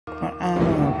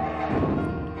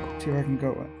See if I can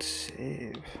go and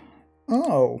save.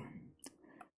 Oh!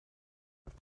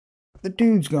 The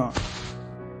dude's gone.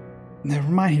 Never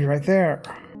mind, he's right there.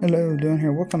 Hello, down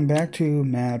here. Welcome back to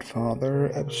Mad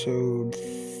Father, episode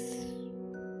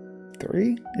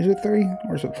 3? Is it 3?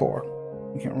 Or is it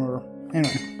 4? I can't remember.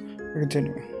 Anyway, we're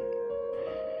continuing.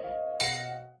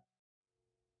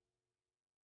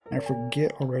 I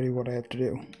forget already what I have to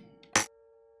do.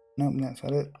 Nope, that's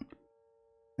not it.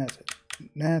 That's it.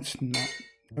 That's not.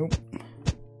 Nope.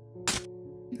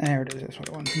 There it is. That's what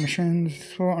I want. Missions.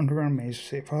 Explore underground maze.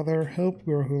 Save Father. Help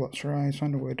girl who lost her eyes.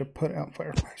 Find a way to put out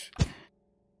fireplace.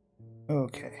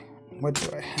 Okay. What do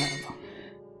I have?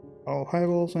 All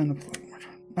highballs and a flame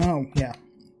return. Oh, yeah.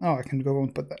 Oh, I can go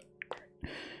and put that.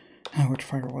 Oh, which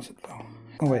fire was it, though?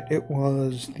 Oh, wait. It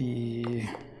was the...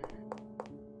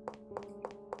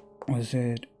 Was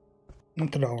it...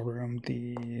 Not the doll room.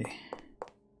 The...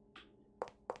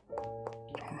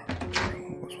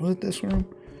 Was it this room?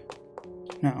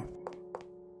 No.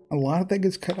 A lot that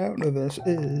gets cut out of this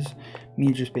is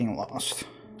me just being lost.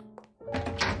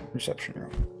 Reception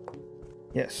room.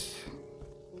 Yes.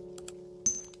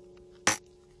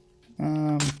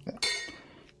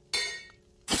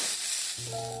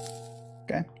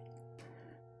 Okay.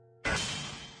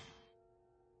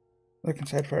 Look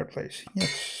inside fireplace.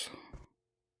 Yes.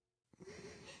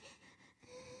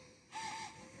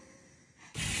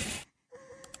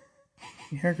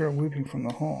 You hear a girl weeping from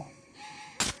the hall.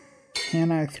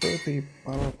 Can I throw the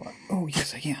bottle of wine? Oh,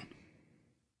 yes, I can.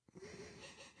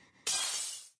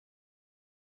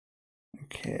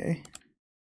 Okay.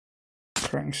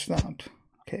 Crying stopped.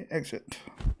 Okay, exit.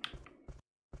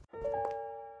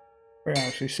 We're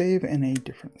actually save in a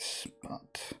different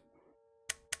spot.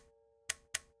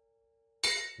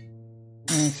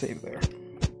 And save there.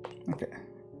 Okay.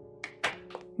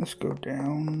 Let's go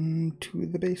down to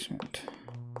the basement.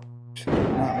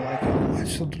 I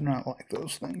still do not like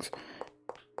those things.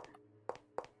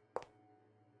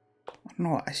 I don't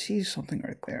know, I see something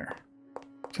right there.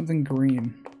 Something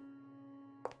green.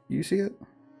 You see it?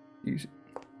 You see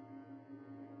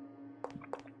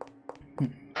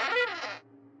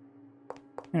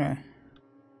Anyway.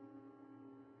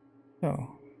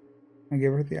 So, I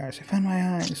gave her the eyes. I found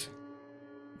my eyes.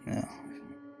 No.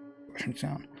 Russian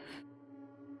sound.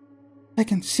 I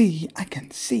can see. I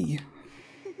can see.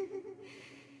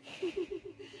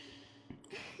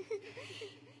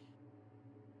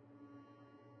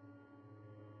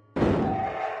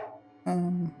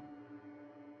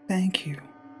 Thank you.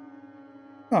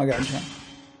 Oh, I got a gem.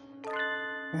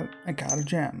 I got a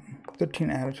gem.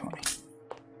 13 out of 20.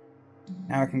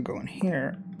 Now I can go in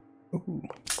here. Ooh.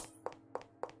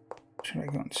 Should I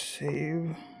go and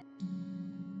save?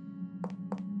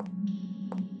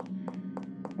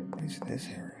 What is this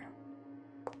area?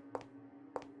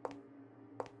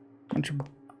 Bunch of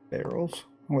barrels.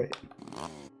 Oh, wait.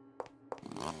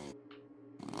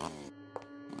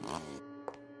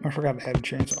 I forgot I had a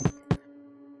chainsaw.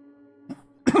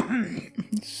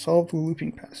 Solve the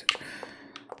looping passage.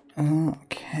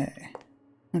 Okay.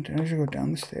 Did I just go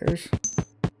down the stairs?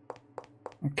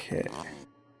 Okay.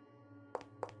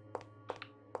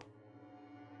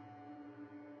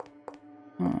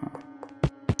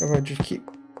 What if I just keep...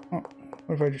 Oh,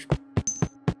 what if I just...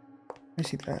 I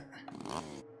see that.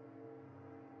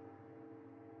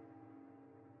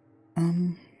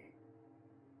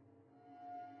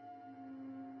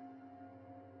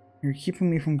 You're keeping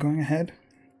me from going ahead?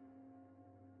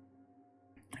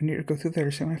 I need to go through there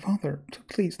to save my father. So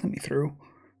please let me through.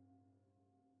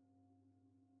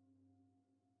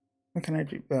 What can I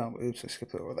do? Oh, oops, I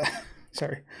skipped over that.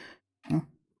 Sorry. Huh?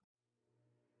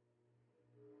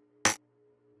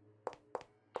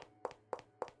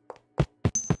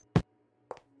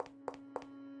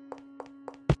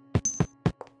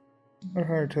 What if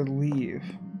I were to leave?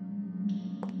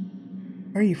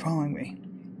 Why are you following me?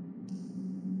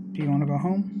 Do you want to go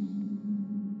home?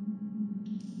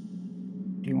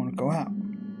 Do you want to go out?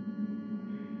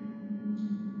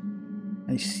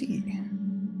 I see.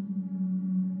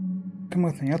 Come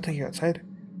with me, I'll take you outside.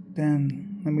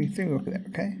 Then let me through over there,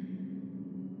 okay?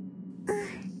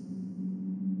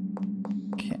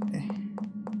 Okay.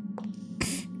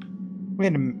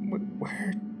 Wait a minute,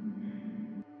 where?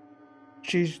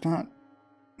 She's not...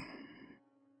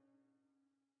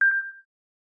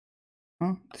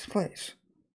 Huh? This place.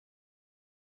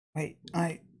 Wait,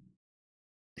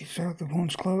 these are the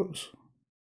wound's clothes.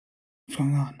 What's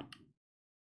going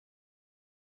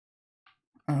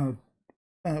on?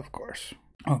 Of course.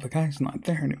 Oh, the guy's not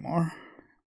there anymore.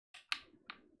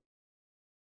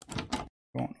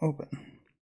 Won't open.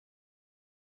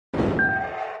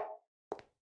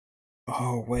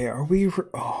 Oh, wait, are we?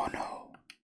 Oh, no.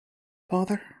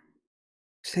 Father?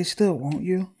 Stay still, won't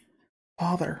you?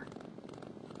 Father.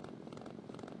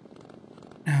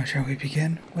 Now, shall we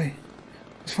begin? Wait,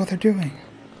 what's Father doing?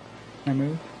 Can I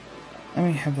move? Let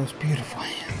me have those beautiful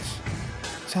hands.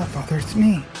 It's not Father, it's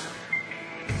me.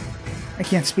 I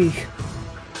can't speak.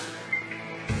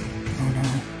 Oh, no.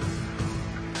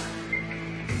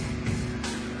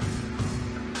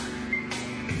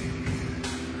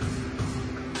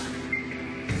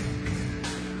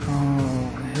 Oh,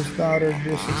 his daughter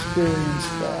just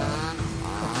experienced that.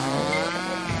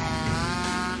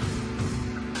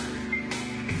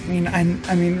 I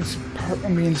mean,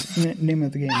 it's the name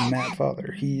of the game, Mad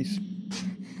Father. He's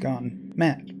gone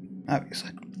mad,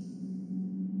 obviously.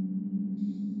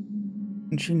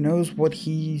 And she knows what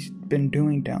he's been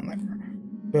doing down there.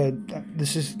 But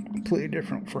this is completely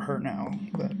different for her now.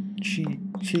 That she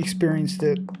experienced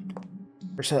it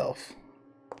herself.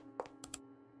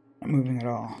 Not moving at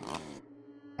all.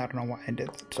 I don't know why I did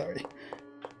that, sorry.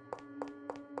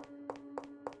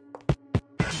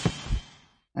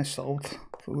 I solved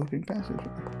the looping passage.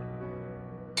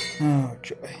 Oh,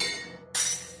 joy.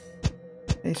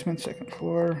 Basement, second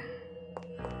floor.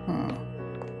 Huh.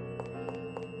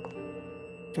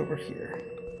 It's over here.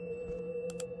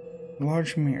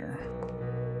 Large mirror.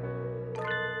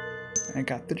 I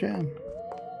got the gem.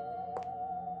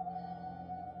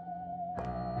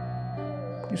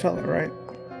 You saw that, right?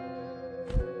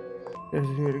 Does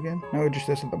it do it again? No, it just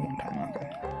does it the one time. Okay.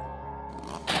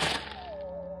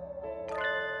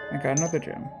 I got another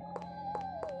gem.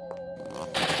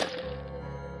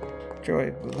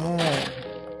 Joy, blood.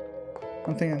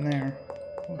 Something in there.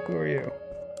 Well, who are you?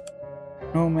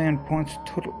 No man points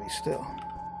totally still.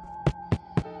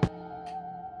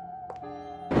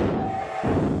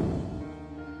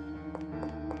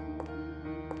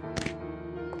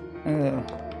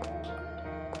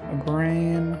 A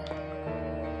brain.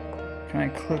 Can I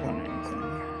click on anything?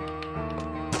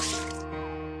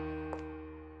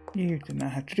 You did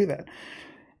not have to do that.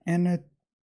 And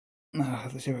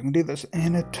let's see if I can do this.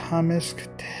 Anatomisk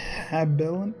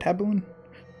tabulin?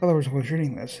 Otherwise, I was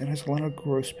reading this. It has a lot of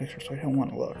gross pictures, so I don't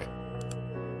want to look.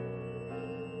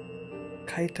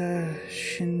 Kaita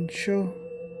Shinsho?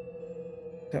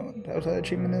 That was that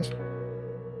achievement is?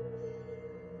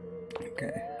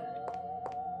 Okay.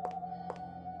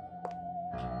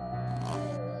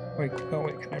 Wait,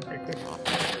 can I break this?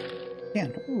 Yeah.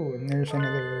 Ooh, and there's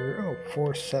another,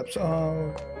 forceps.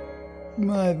 Oh,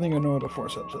 I think I know what a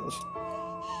forceps is.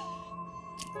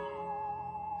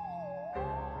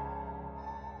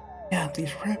 Yeah,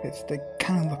 these rabbits, they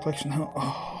kind of look like snow.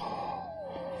 Oh.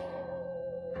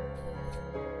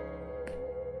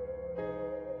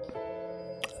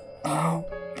 Oh,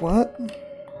 what?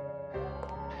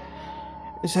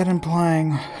 Is that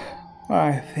implying what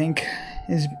I think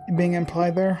is being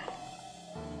implied there?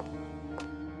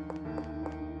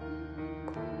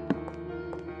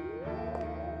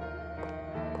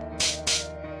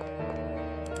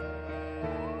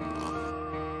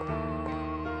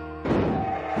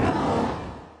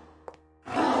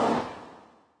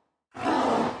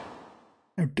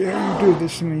 How dare you do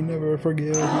this to me? Never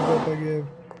forgive, never forgive.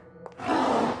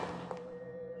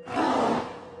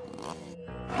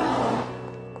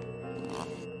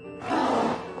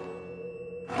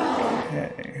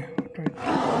 Okay, what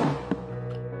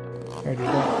do I do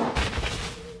that?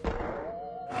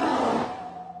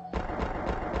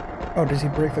 Oh, does he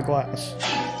break the glass?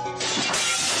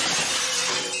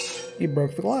 He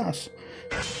broke the glass.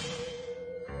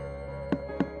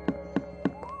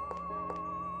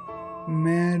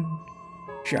 Mad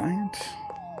giant?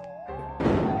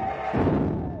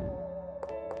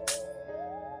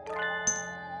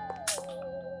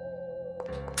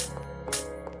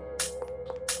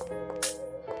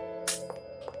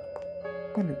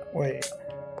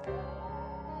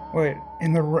 Wait,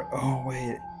 in the oh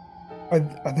wait, are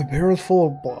the barrels full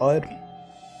of blood?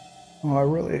 Oh, I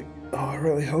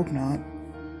really hope not.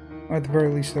 Or at the very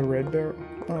least, the red barrel.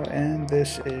 Oh, and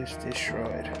this is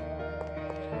destroyed.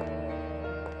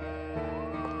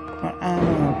 I'm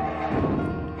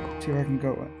gonna see if I can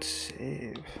go and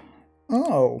save.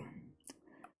 Oh,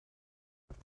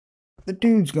 the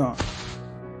dude's gone.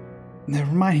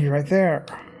 Never mind, he's right there.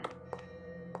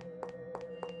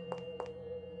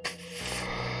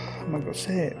 I'm gonna go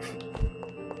save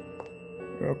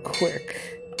real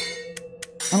quick.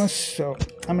 I'm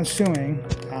assuming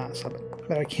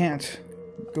that I can't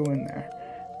go in there.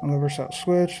 The lever's out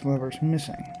switch, the lever's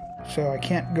missing, so I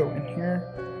can't go in here.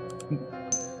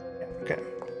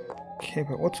 Okay,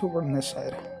 but what's over on this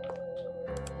side?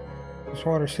 There's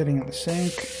water sitting in the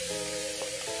sink.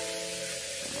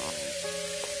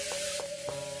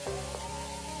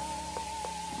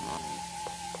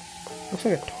 Looks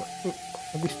like a toilet.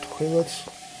 At least toilets.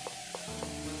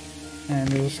 And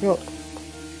there's a skeleton.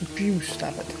 Phew,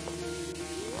 stop it.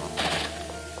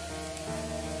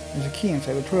 There's a key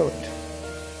inside the toilet.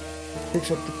 Pick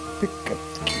up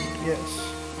the key. Yes.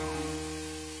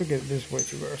 Forget it, this is way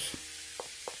too gross.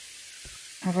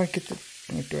 How do I get the...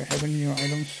 do I have any new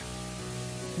items?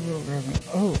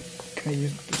 Oh, can I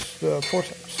use this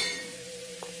forceps?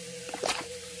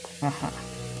 Aha.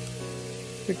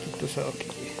 Picked up the cell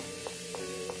key.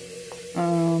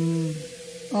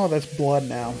 Oh, that's blood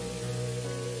now.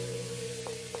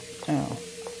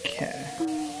 Okay.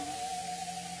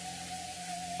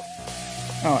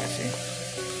 Oh, I see.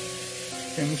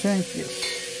 In the sink? Yes.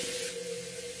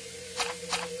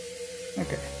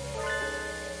 Okay.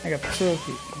 I got the cell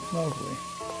key. Lovely.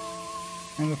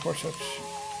 And the forceps.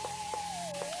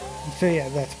 So yeah,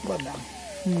 that's blood now.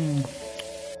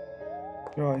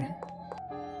 Joy.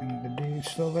 And the dude's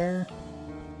still there?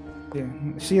 Yeah,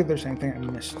 see if there's anything I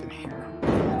missed in here.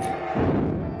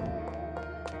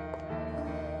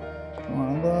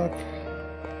 Wanna look?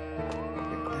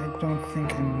 I don't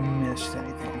think I missed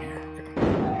anything in here.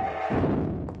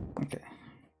 Okay.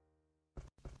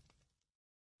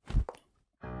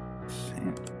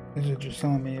 Is it just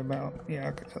telling me about... yeah,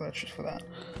 okay, so that's just for that.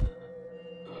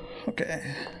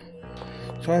 Okay.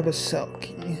 So I have a cell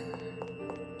key.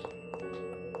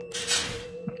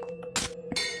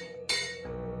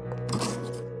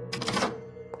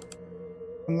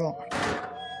 Unlocked.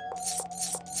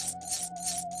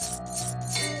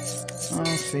 I'll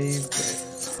save it.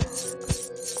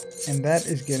 And that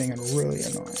is getting really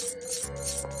annoying.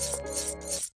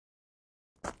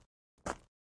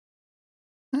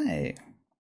 Hi.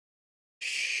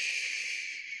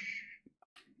 Shh.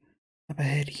 Up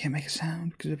ahead, you can't make a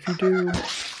sound, because if you do,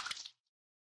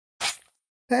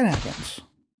 that happens.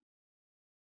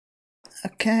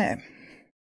 Okay.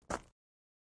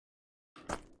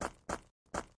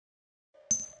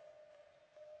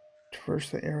 Traverse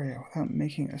the area without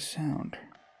making a sound.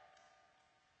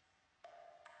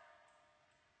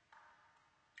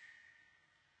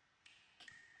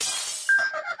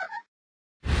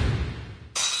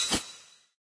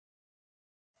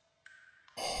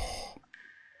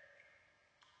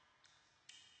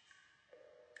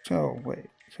 So, wait.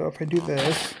 So if I do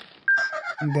this,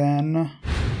 then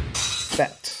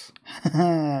that.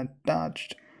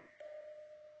 Dodged.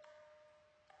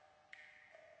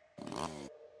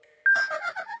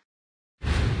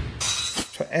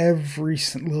 So every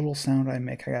little sound I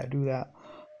make, I gotta do that.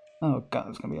 Oh god,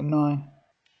 it's gonna be annoying.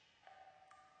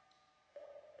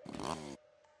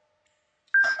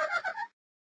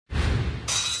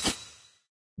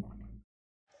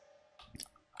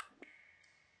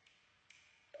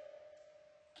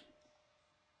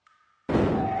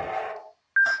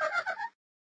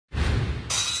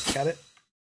 Got it?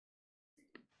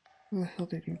 Where the hell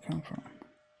did you come from?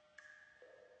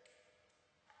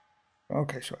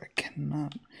 Okay, so I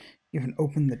cannot even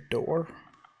open the door.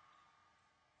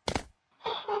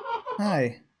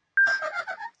 Hi.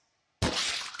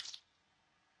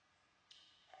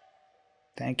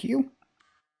 Thank you.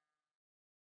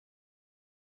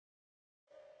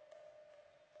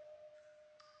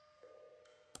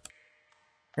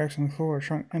 Cracks on the floor,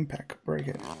 shrunk impact, break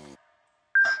it.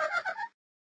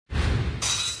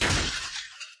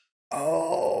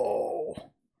 Oh.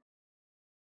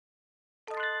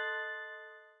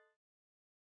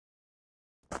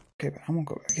 Okay, but I won't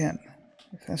go back in.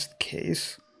 If that's the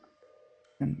case,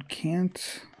 then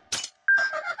can't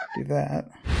do that.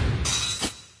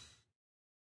 Is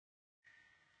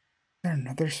there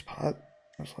another spot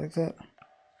that's like that?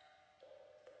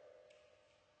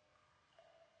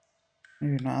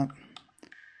 Maybe not.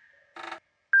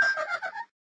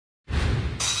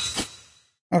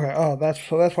 Okay, oh, that's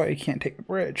why you can't take the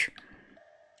bridge.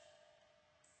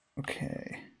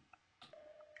 Okay.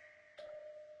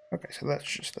 Okay, so that's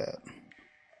just that.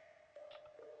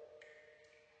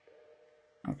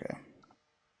 Okay.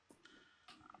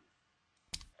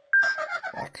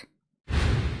 Fuck.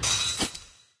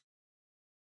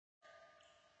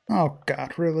 Oh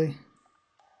god, really?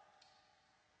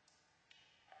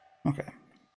 Okay.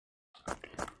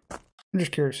 I'm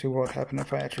just curious to see what would happen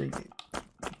if I actually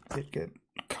did get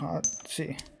caught. Let's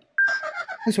see.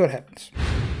 Let's see what happens.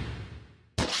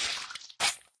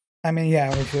 I mean, yeah,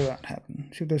 we'll see what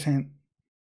happens. See if there's any...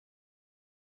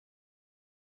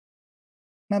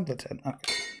 Not that's it.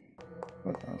 Okay.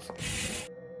 What else?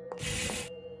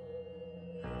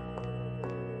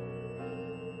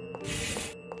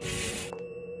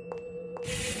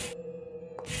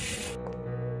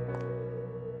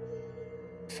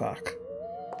 Fuck.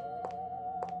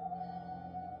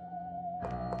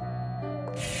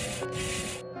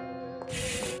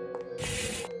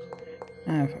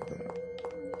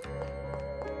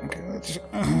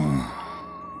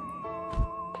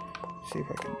 see if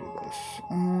I can do this.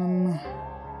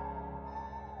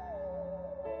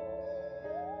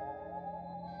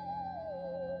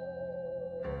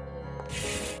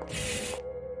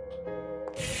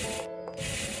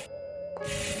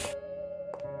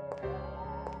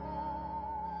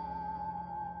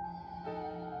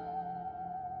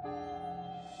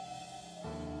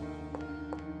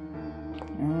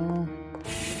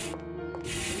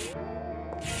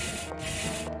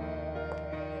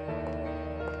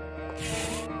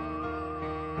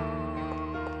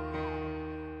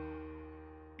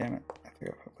 Damn it, I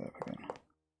think I put that back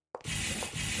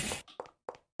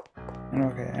in.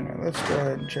 Okay, anyway, let's go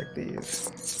ahead and check these.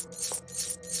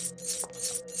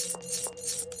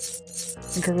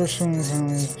 Uncover some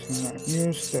families not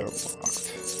used, they're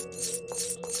locked.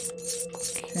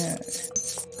 Okay.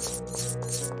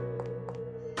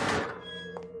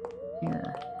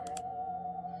 Here.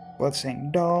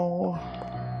 Bloodstained doll.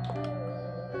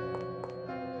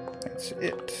 That's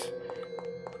it.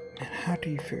 And how do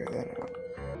you figure that out?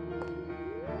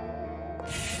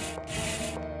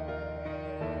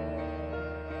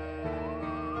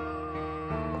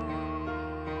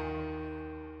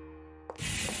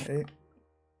 Okay.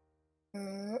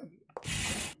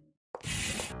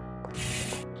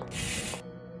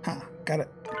 Got it.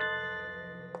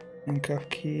 Handcuff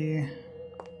key.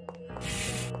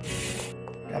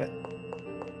 Got it.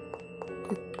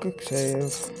 Quick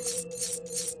save.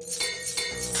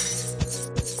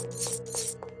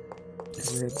 Get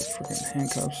rid of the freaking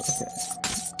handcuffs.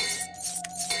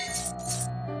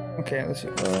 Okay. Okay, let's see.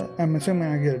 I'm assuming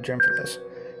I get a gem for this.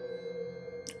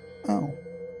 Oh.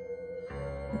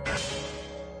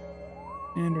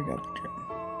 And we got a gem.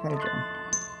 Got a gem.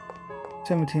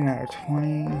 17 out of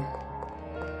 20.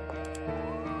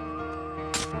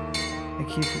 I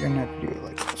keep forgetting how to do it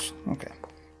like this. Okay.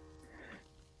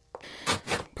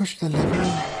 Push the lever.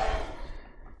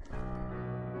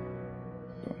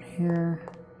 Go in here.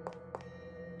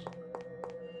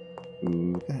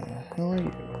 Who the hell are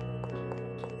you?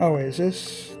 Oh, wait, is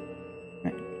this?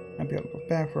 Might be able to go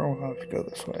back for a while. I'll have to go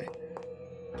this way.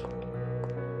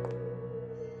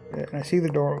 Yeah, and I see the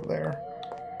door over there.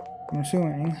 I'm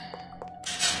assuming.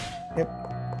 Yep.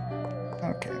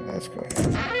 Okay, let's go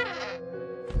ahead.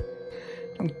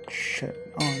 Don't shit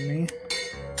on me.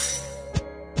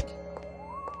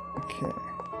 Okay.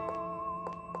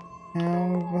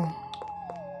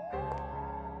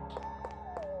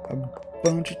 Have a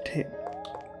bunch of tape.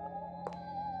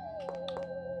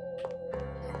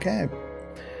 Okay.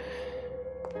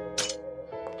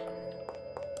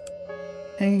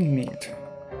 Hanging meat.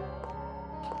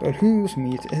 But whose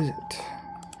meat is it?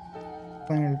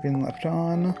 Flame has been left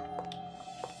on.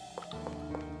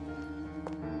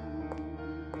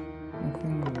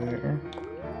 Nothing there.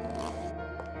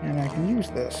 And I can use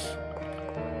this.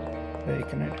 Hey,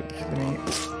 can I do this to the meat?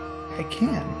 I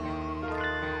can.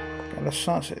 Got a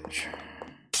sausage.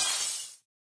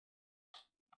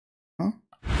 Huh?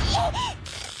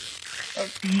 I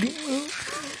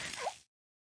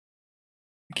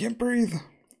can't breathe.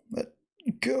 Let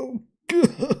go.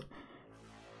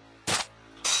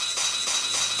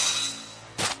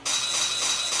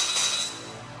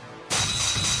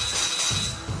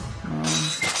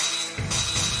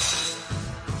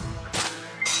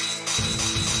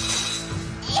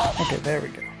 Okay, there we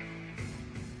go.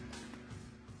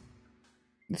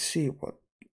 Let's see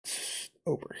what's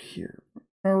over here.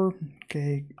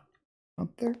 Okay, up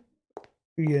there.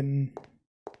 Begin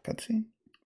cutscene.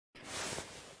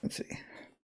 Let's see.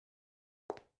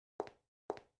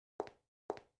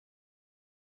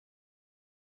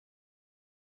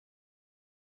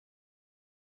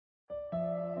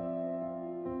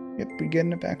 Yep, begin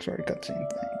the backstory cutscene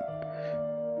thing.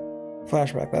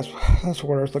 Flashback, that's the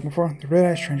word I was looking for. The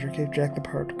red-eyed stranger gave Jack the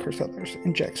power to curse others,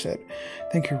 and Jack said,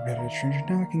 "Thank you, red-eyed stranger,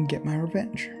 now I can get my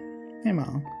revenge." Hey,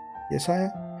 Mom. Yes, Aya?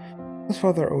 What's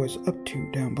Father always up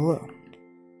to down below?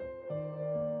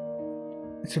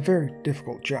 It's a very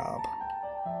difficult job.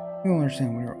 You'll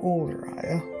understand when you're older,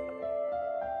 Aya.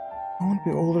 I want to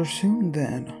be older soon,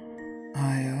 then.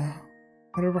 Aya,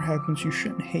 whatever happens, you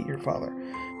shouldn't hate your father.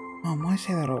 Mom, why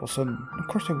say that all of a sudden? Of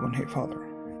course I wouldn't hate Father.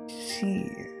 I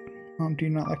see. Mom, do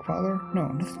you not like Father? No,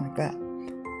 nothing like that.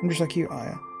 I'm just like you,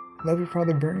 Aya. I love your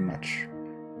father very much.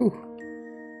 Ooh.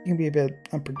 He can be a bit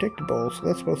unpredictable, so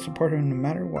let's both support him no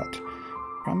matter what.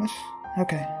 Promise?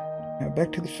 Okay. Now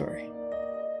back to the story.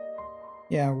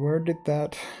 Yeah, where did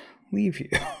that leave you?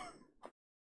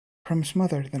 Promise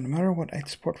Mother that no matter what, I'd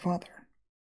support Father.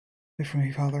 Wait for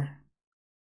me, Father.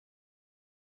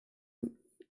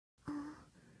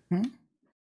 Hmm?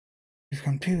 You've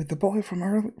come too. The boy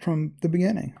from the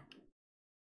beginning.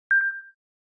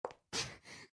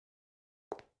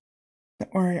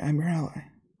 Don't worry, I'm your ally.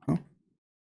 Huh?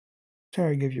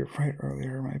 Sorry I gave you a fright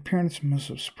earlier. My appearance must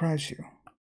have surprised you.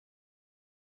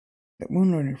 That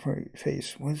wound on your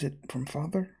face, was it from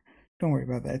Father? Don't worry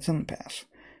about that, it's in the past.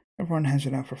 Everyone has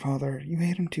it out for Father. You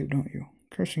hate him too, don't you?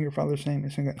 Cursing your father's name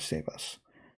isn't going to save us.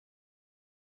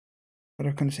 But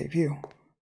I'm going to save you.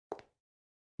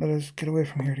 Let us get away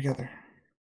from here together.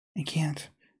 I can't.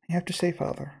 I have to save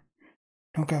Father.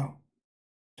 Don't go.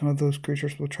 Some of those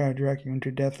creatures will try to drag you into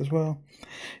death as well.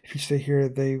 If you stay here,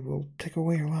 they will take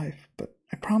away your life. But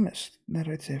I promised that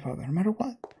I'd save Father, no matter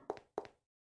what.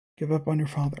 Give up on your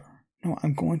father. No,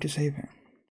 I'm going to save him.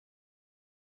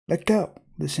 Let go.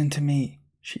 Listen to me.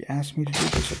 She asked me to do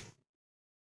this.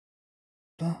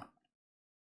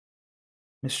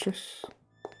 Mistress?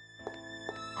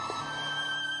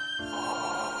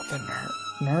 Oh,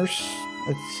 the nurse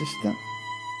assistant?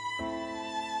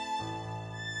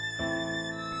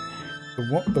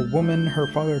 The woman her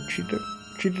father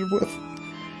cheated with?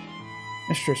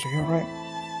 Mistress, are you alright?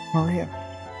 Maria?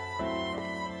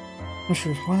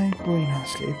 Mistress, why will you not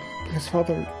escape? Because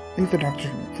Father, leave the doctor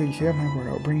to me, please. You have my word,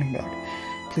 I'll bring him back.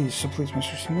 Please, so please,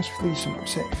 mistress, you must flee somewhere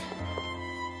safe.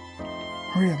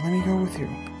 Maria, let me go with you.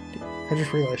 I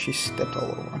just realized she stepped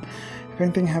all over him. If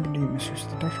anything happened to you, mistress,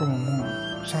 the doctor will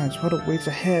mourn. Besides, what awaits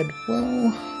ahead,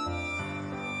 well,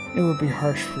 it would be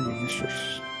harsh for you,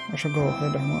 mistress. I shall go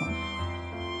ahead alone.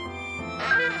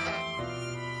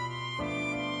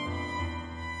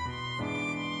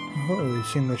 Oh, it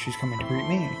seems that she's coming to greet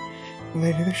me.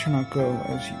 Lady, this shall not go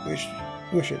as you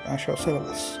wish it. I shall settle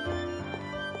this.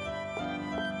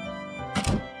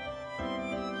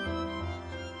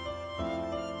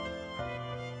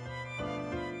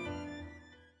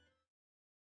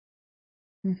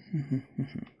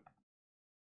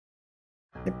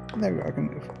 Yep, there we go, I can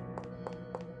move.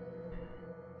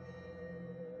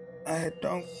 I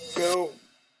don't go.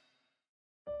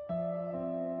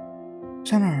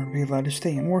 Senator will be allowed to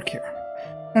stay and work here.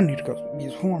 No need to go be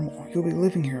as formal. You'll be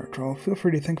living here after all. Feel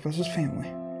free to think of us as family.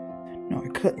 No, I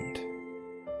couldn't.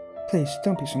 Please,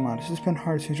 don't be so modest. It's been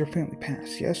hard since your family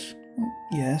passed, yes?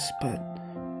 Yes, but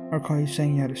I recall you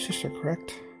saying you had a sister,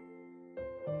 correct?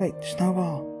 Wait,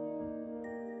 Snowball.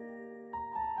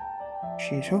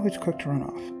 She's always quick to run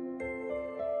off.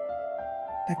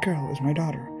 That girl is my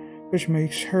daughter, which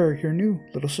makes her your new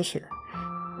little sister.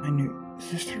 My new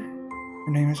sister?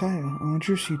 Her name is Aya. I'll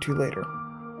introduce you to later.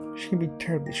 She can be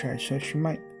terribly shy, so she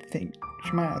might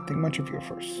not think much of you at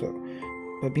first,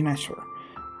 but be nice to her.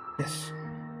 Yes.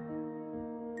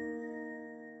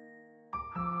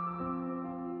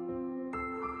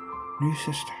 New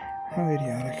sister. How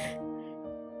idiotic.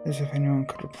 As if anyone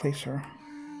could replace her.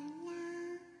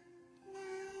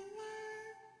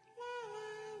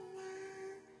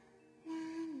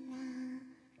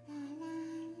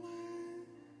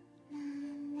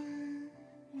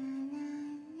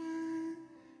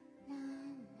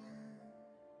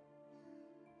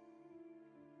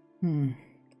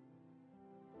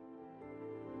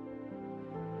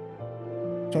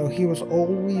 So he was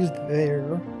always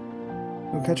there.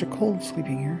 You'll catch a cold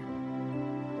sleeping here.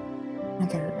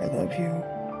 Mother, I love you.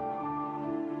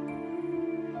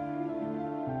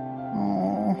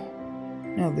 Oh,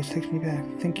 no, this takes me back.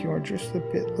 I think you are just a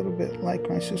little bit like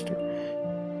my sister.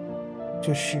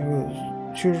 So she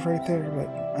was right there, but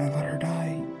I let her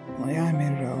die. Well, yeah, I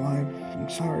made it out alive. I'm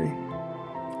sorry.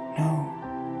 No,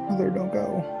 Mother, don't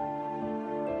go.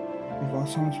 We've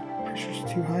lost someone precious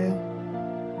too high up.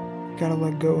 Gotta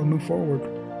let go and move forward.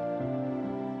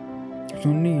 There's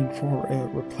no need for a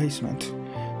replacement.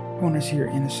 I want to see your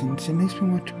innocence. It makes me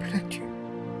want to protect you.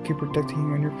 Keep protecting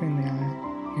you and your family, Aya.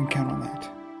 You can count on that.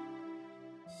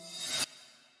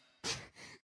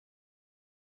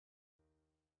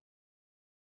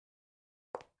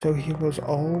 So he was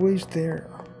always there,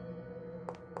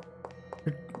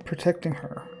 protecting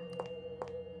her.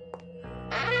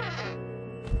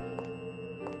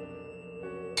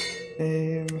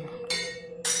 Save.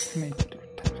 How many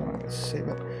times am I going to save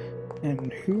it?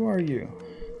 And who are you?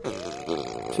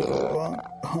 So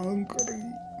hungry.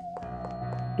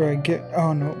 Do I get?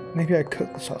 Oh no, maybe I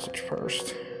cook the sausage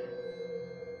first.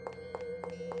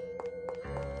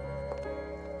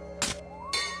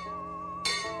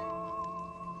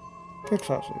 Cook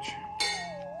sausage.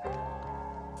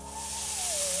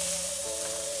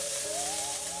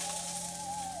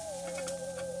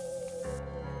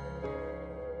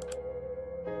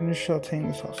 Finish sauteing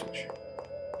the sausage.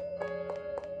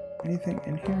 Anything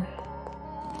in here?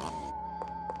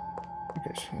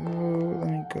 Okay, so let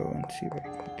me go and see if I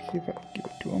can give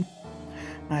it to him.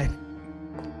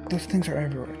 Those things are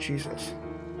everywhere. Jesus.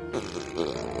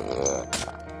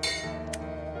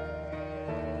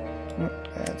 Nope.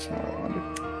 That's not what I wanted.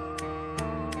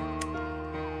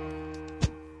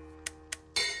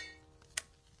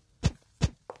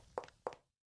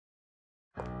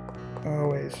 Oh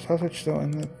wait, is the sausage still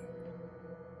in the...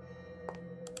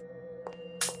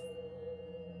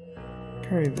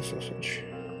 Carry the sausage.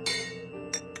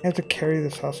 I have to carry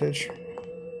the sausage.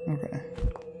 Okay.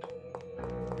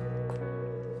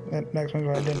 That next one's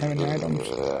why I didn't have any items.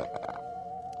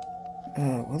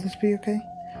 Will this be okay?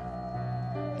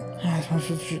 I suppose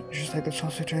it's just like the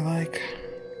sausage I like.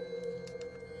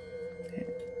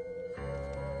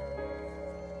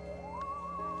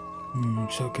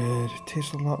 So good. It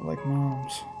tastes a lot like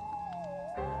Mom's.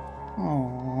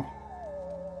 Aww.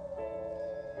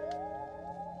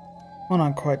 Well,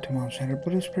 not quite to Mom's standard,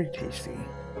 but it's pretty tasty.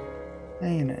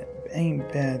 Ain't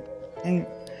bad. Ain't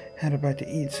had a bite to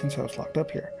eat since I was locked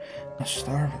up here. I'm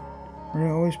starving. We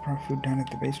always brought food down at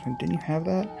the basement. Didn't you have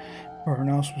that? Everyone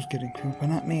else was getting food, but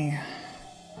not me.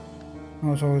 I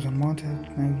was always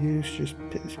unwanted, no use, just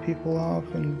piss people off,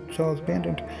 and so I was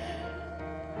abandoned.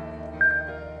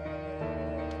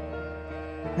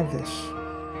 Have this.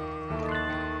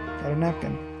 Got a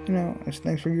napkin. You know, as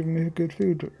thanks for giving me good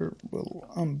food. Or, well,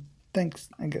 thanks,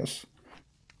 I guess.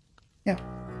 Yeah.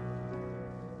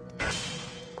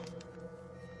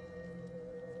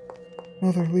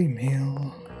 Motherly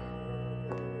meal.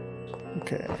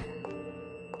 Okay.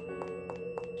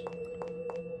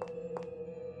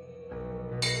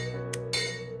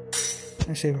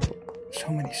 I save so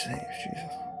many saves,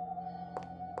 Jesus.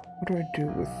 What do I do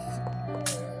with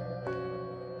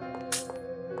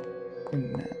the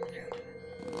napkin?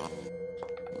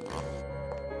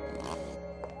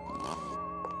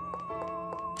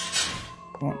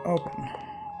 Won't open.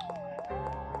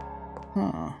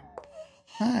 Huh.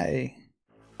 Hi.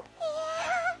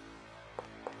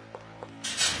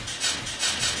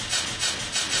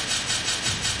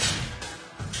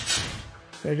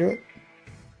 Did I do it?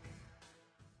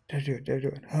 Did I do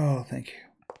it? Oh, thank you.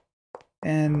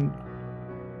 And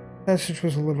the passage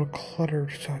was a little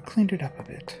cluttered, so I cleaned it up a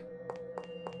bit.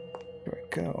 There we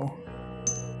go.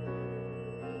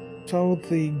 Solve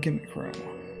the gimmick room.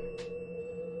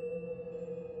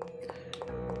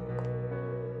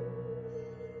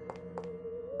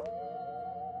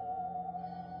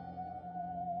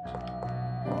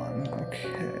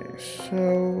 Okay,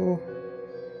 so...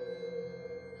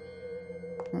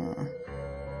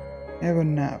 I have a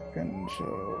napkin, so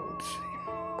let's see.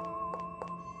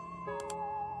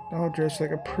 I'll dress like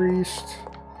a priest.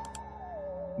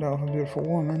 No, a beautiful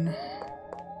woman.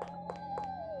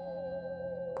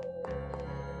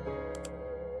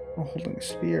 I'm holding a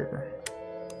spear.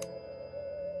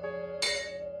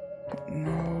 Don't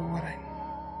know what I...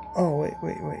 Oh,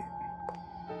 wait.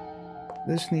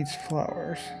 This needs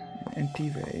flowers. An empty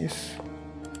vase.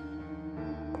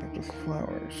 With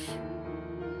flowers.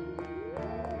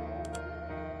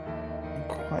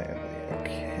 Quietly,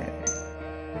 okay.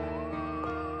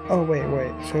 Oh, wait.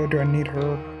 So do I need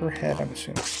her head, I'm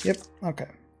assuming? Yep, okay.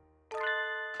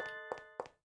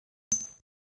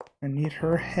 I need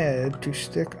her head to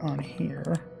stick on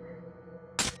here.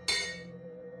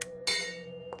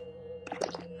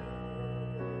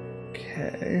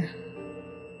 Okay.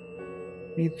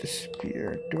 Need the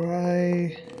spear. Do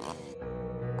I...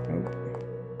 Nope.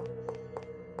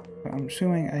 I'm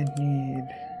assuming I need...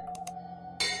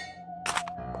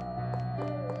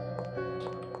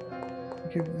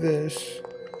 Give this,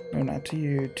 no, not to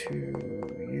you, to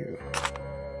you.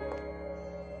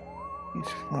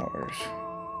 These flowers.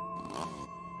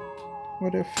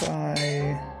 What if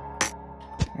I...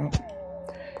 Oh,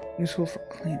 useful for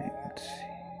cleaning, let's see.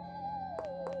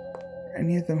 Are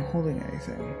any of them holding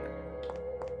anything?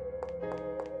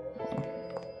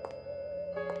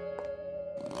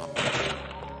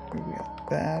 We got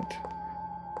that.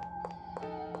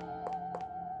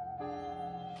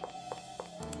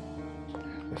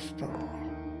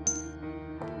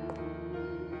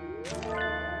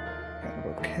 Kind of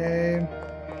okay.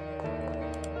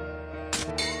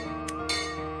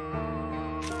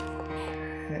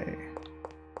 Okay.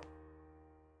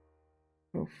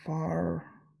 So far,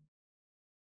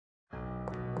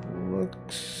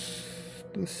 looks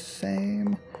the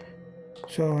same.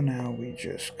 So now we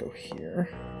just go here.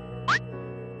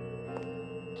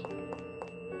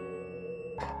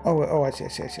 Oh, I see.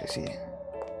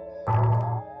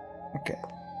 Okay.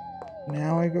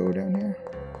 Now I go down here.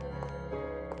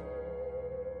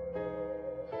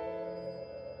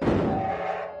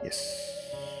 Yes.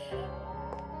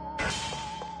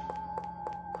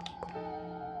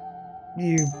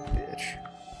 You bitch.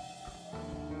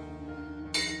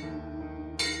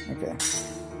 Okay.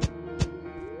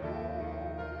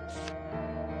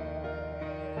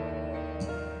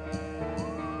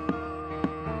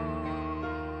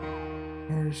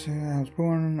 I was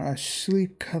born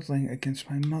asleep cuddling against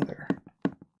my mother.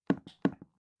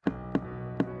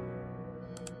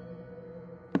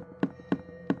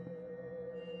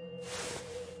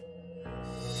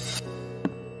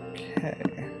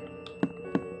 Okay.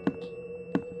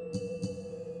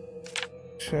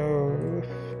 So,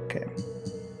 okay.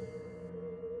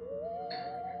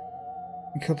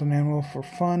 I killed an animal for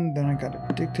fun, then I got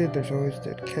addicted. There's always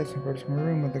dead cats and birds in my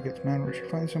room. Mother gets mad when she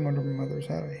finds them. Wonder my mother's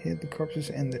out. I hid the corpses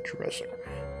in the dresser.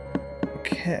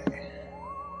 Okay.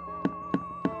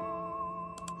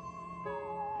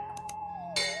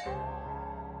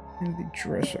 In the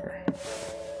dresser.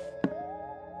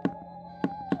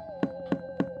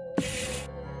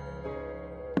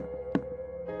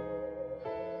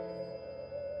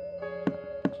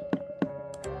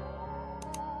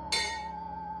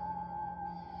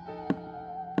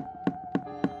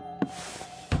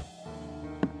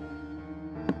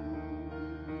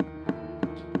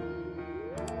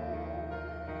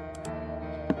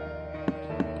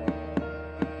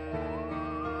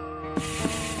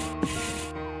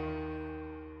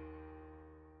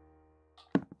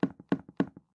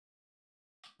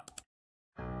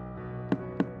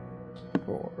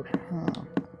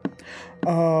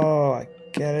 Oh, I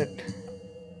get it.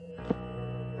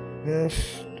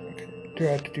 This. Okay. Do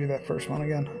I have to do that first one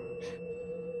again?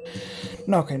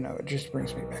 No, okay, no, it just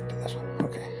brings me back to this one.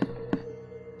 Okay.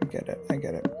 I get it, I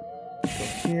get it.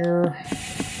 So here.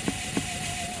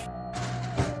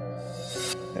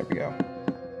 There we go.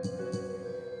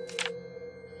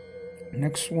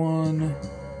 Next one.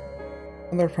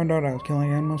 Mother found out I was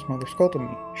killing animals. Mother scolded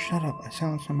me. Shut up. I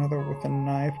silenced my mother with a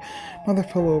knife. Mother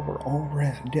fell over, all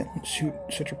red. Didn't suit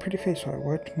such a pretty face, so I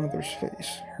wiped Mother's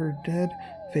face. Her dead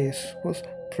face was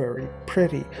very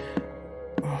pretty.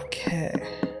 Okay.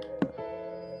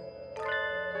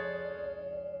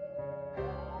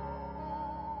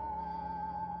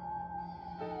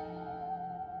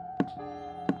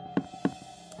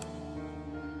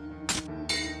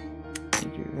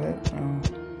 Do that.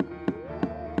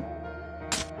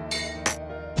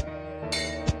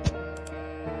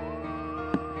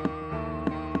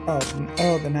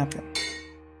 Oh, the napkin.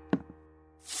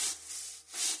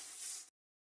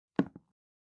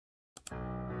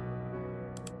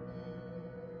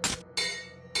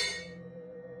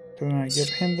 So then I give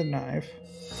him the knife.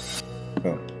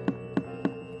 Boom.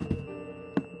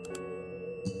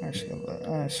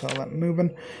 I saw that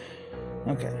moving.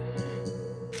 Okay.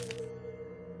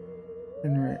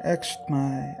 Then X'd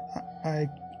I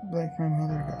like my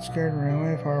mother, got scared and ran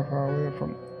away, far, far away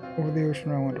from over the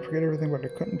ocean. I wanted to forget everything, but I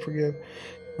couldn't forgive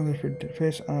Mother's dead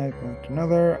face. I blinked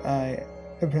another. I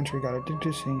eventually got addicted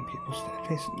to seeing people's dead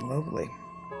faces. Lovely.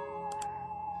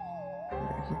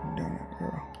 Looking down at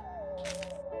girl.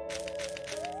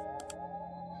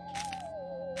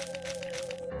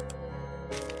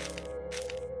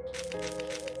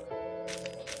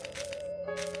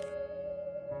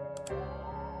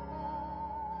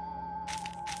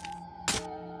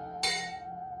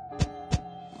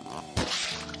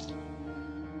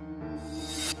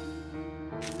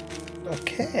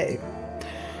 Okay.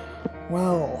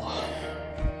 Well.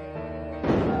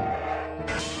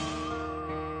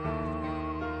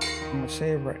 I'm going to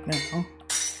save right now.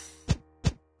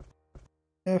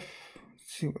 Let's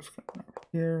see what's going on over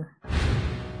here.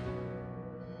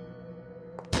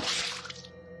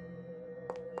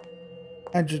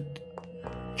 I just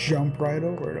jump right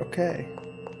over it. Okay.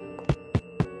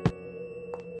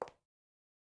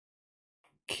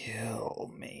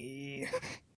 Kill me.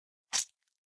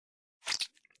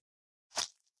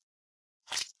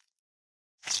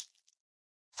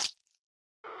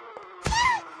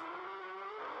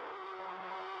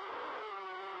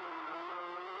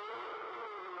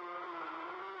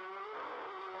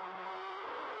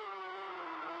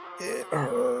 It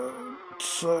hurts,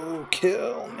 so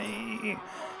kill me.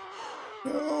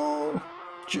 No,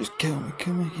 just kill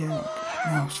me, yeah.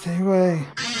 No, stay away.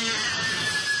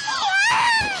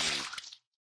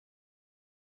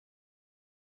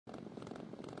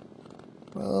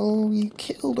 Well, you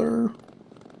killed her.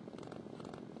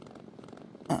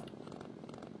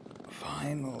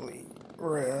 Finally,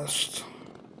 rest.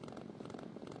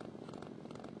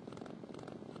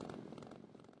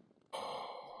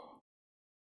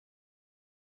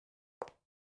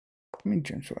 How many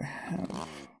gems do I have?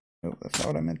 Oh, that's not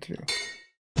what I meant to do.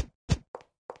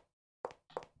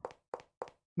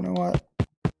 You know what?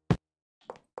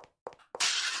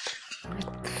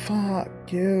 Fuck,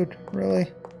 dude.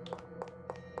 Really?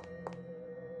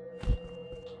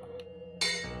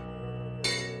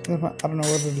 I don't know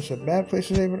whether this is a bad place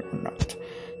to save it or not.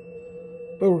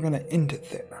 But we're gonna end it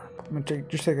there. I'm gonna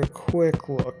just take a quick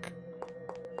look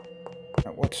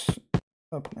at what's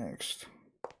up next.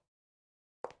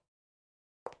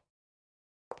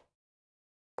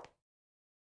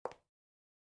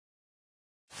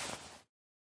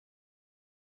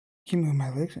 Can't move my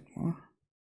legs anymore.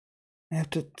 I have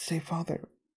to say father.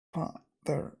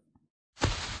 Father.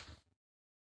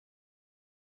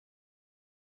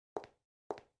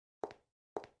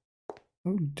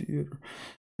 Oh dear.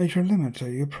 At your limits,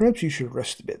 are you? Perhaps you should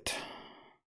rest a bit.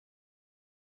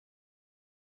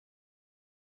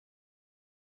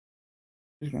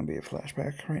 There's gonna be a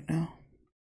flashback right now.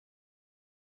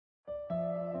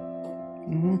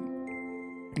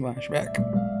 Flashback.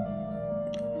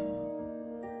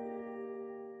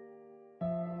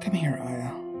 Come here,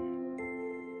 Aya.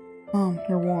 Mom,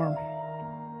 you're warm.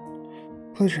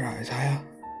 Close your eyes, Aya.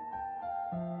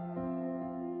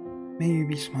 May you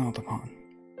be smiled upon.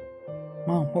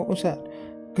 Mom, what was that?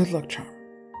 Good luck charm.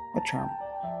 What charm?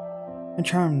 I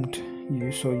charmed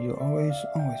you so you'll always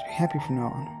be happy from now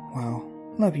on. Wow.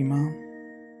 Love you, Mom.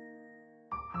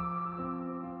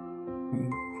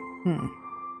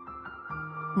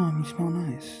 Mom, you smell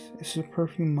nice. This is a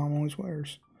perfume Mom always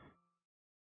wears.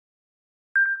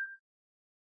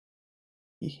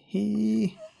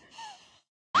 Hee.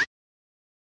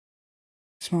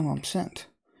 Smell Mom's scent.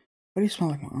 What do you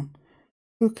smell like, Mom?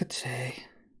 Who could say?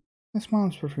 That's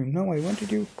Mom's perfume. No way. When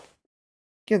did you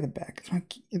give it back?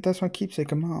 That's my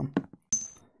keepsake of Mom.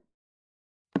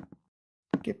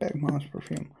 Get back Mom's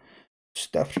perfume.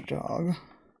 Stuffed dog.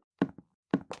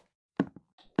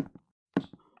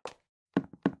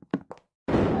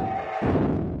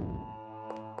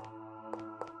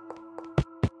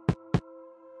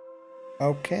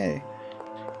 Okay.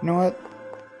 You know what?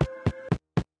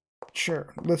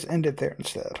 Sure, let's end it there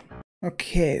instead.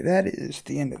 Okay, that is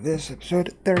the end of this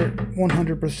episode.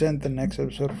 100% the next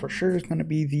episode for sure is going to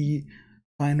be the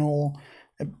final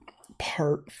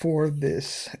part for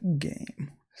this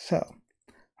game. So,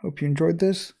 hope you enjoyed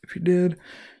this. If you did,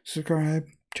 subscribe,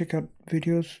 check out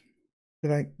videos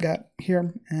that I got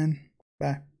here, and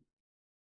bye.